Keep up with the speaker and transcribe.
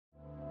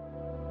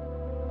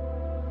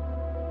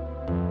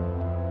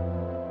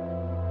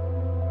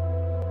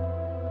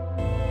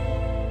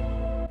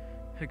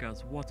Hey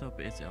guys, what's up?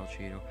 It's El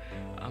Cheeto.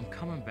 I'm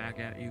coming back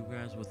at you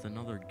guys with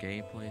another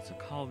gameplay. It's a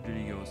Call of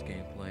Duty Ghost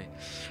gameplay.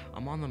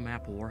 I'm on the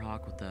map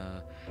Warhawk with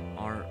the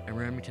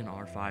Remington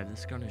R5.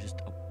 This gun is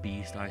just a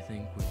beast, I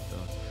think, with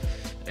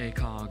the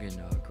ACOG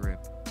and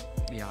grip.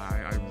 Yeah,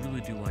 I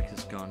really do like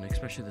this gun,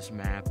 especially this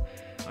map.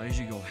 I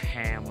usually go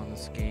ham on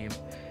this game,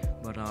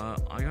 but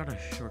I got a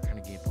short kind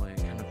of gameplay.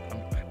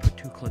 I put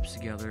two clips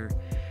together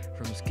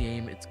from this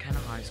game. It's kind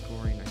of high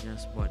scoring, I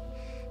guess, but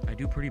I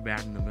do pretty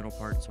bad in the middle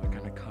part, so I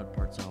kind of cut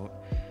parts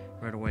out.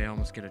 Right away, I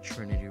almost get a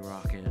Trinity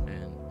rocket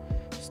and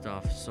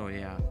stuff. So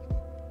yeah,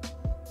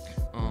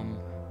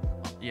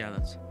 yeah,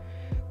 that's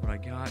what I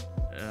got.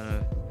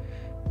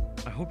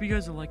 I hope you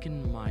guys are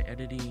liking my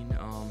editing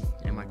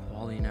and my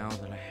quality now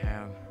that I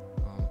have.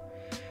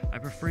 I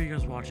prefer you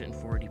guys watch it in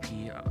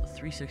 480p,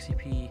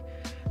 360p.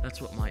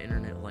 That's what my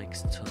internet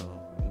likes to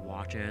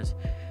watch as.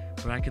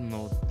 But I can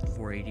load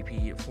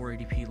 480p.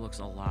 480p looks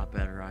a lot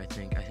better, I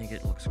think. I think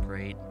it looks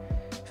great,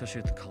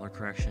 especially with the color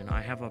correction.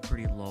 I have a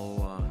pretty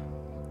low,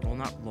 well,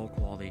 not low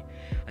quality.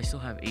 I still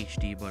have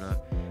HD, but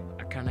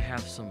I kind of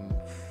have some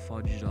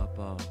fudged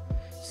up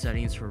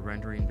settings for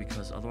rendering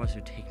because otherwise it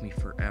would take me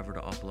forever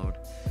to upload.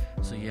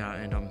 So yeah,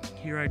 and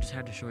here I just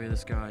had to show you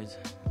this, guys.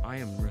 I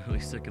am really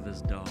sick of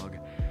this dog.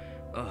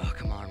 Oh,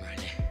 come on,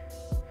 Riley.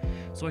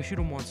 So I shoot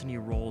him once and he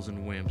rolls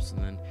and wimps,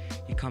 and then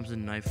he comes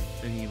in knife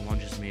and he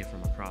lunges me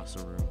from across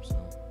the room. So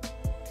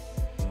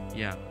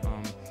yeah,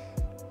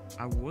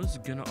 I was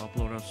gonna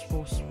upload. I was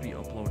supposed to be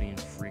uploading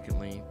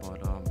frequently,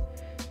 but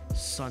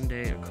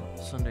Sunday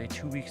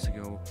 2 weeks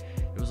ago,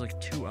 it was like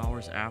 2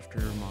 hours after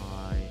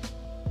my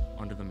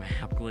under the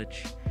map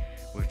glitch,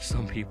 which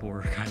some people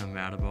were kind of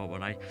mad about,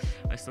 but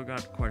I still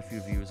got quite a few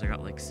views. I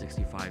got like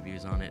 65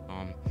 views on it.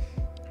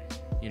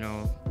 You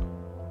know,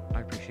 I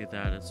appreciate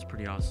that. It's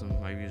pretty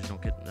awesome. My views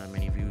don't get that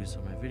many views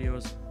on my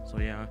videos, so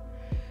yeah,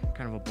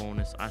 kind of a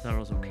bonus. I thought it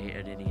was okay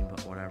editing,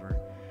 but whatever.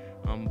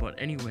 But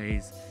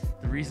anyways,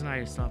 the reason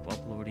I stopped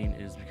uploading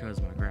is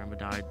because my grandma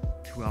died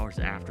 2 hours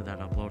after that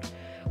upload.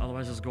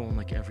 Otherwise, I was going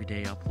like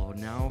everyday upload.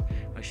 Now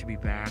I should be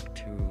back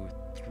to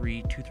two,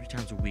 three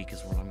times a week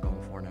is what I'm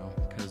going for now,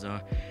 because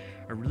I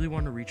really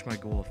want to reach my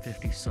goal of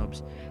 50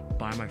 subs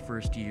by my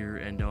first year.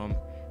 And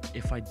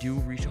if I do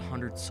reach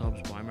 100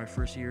 subs by my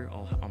first year,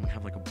 I'm gonna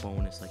have like a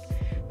bonus, like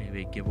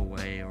maybe a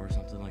giveaway or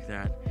something like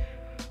that.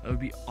 It would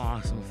be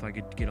awesome if I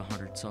could get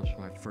 100 subs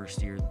my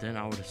first year. Then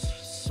I would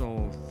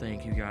so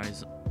thank you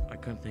guys. I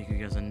couldn't thank you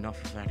guys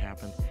enough if that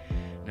happened.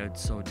 And I'd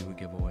so do a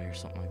giveaway or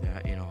something like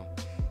that, you know,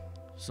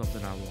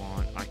 something I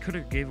want. I could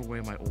have gave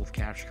away my old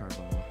cash card,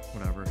 but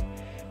whatever.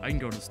 I can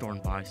go to the store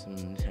and buy some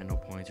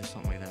Nintendo points or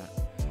something like that.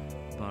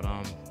 But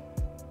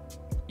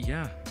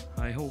yeah,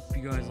 I hope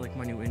you guys like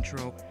my new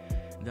intro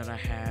that I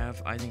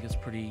have. I think it's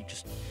pretty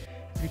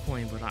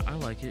plain, but I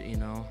like it, you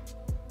know.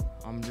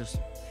 I'm just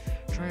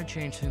trying to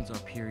change things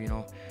up here, you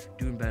know,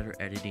 doing better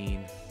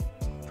editing,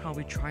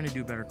 probably trying to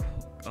do better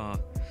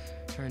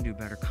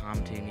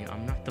commentating.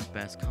 I'm not the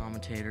best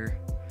commentator,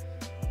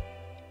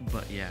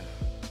 but yeah,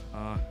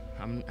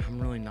 I'm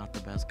really not the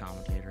best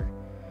commentator.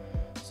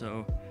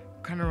 So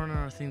kind of running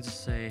out of things to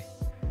say.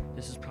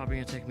 This is probably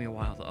gonna take me a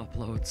while to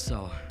upload,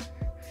 so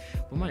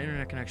but my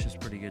internet connection is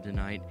pretty good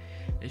tonight.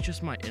 It's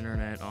just my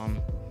internet. I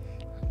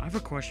have a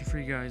question for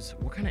you guys.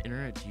 What kind of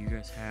internet do you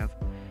guys have?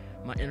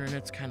 My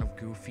internet's kind of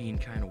goofy and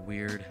kind of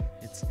weird.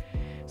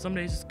 Some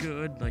days it's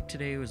good, like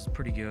today it was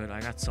pretty good.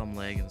 I got some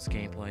lag in this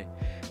gameplay.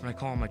 When I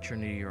call my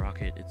Trinity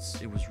rocket,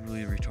 it was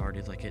really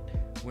retarded. Like it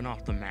went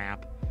off the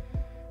map.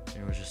 And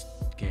it was just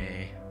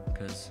gay,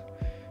 because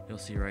you'll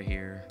see right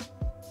here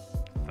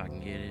if I can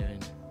get it in.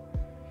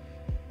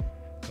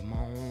 Come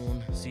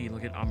on, see,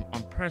 look at I'm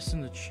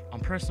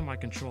pressing my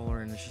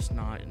controller and it's just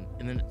not,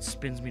 and then it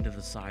spins me to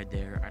the side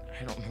there.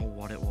 I don't know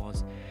what it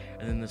was,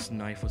 and then this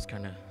knife was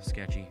kind of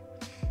sketchy.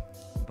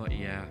 But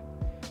yeah,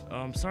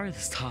 sorry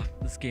this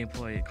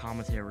gameplay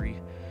commentary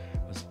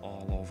was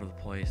all over the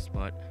place,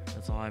 but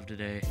that's all I have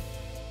today.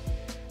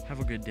 Have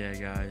a good day,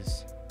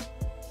 guys,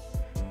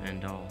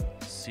 and I'll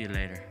see you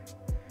later.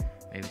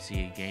 Maybe see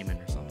you gaming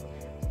or something.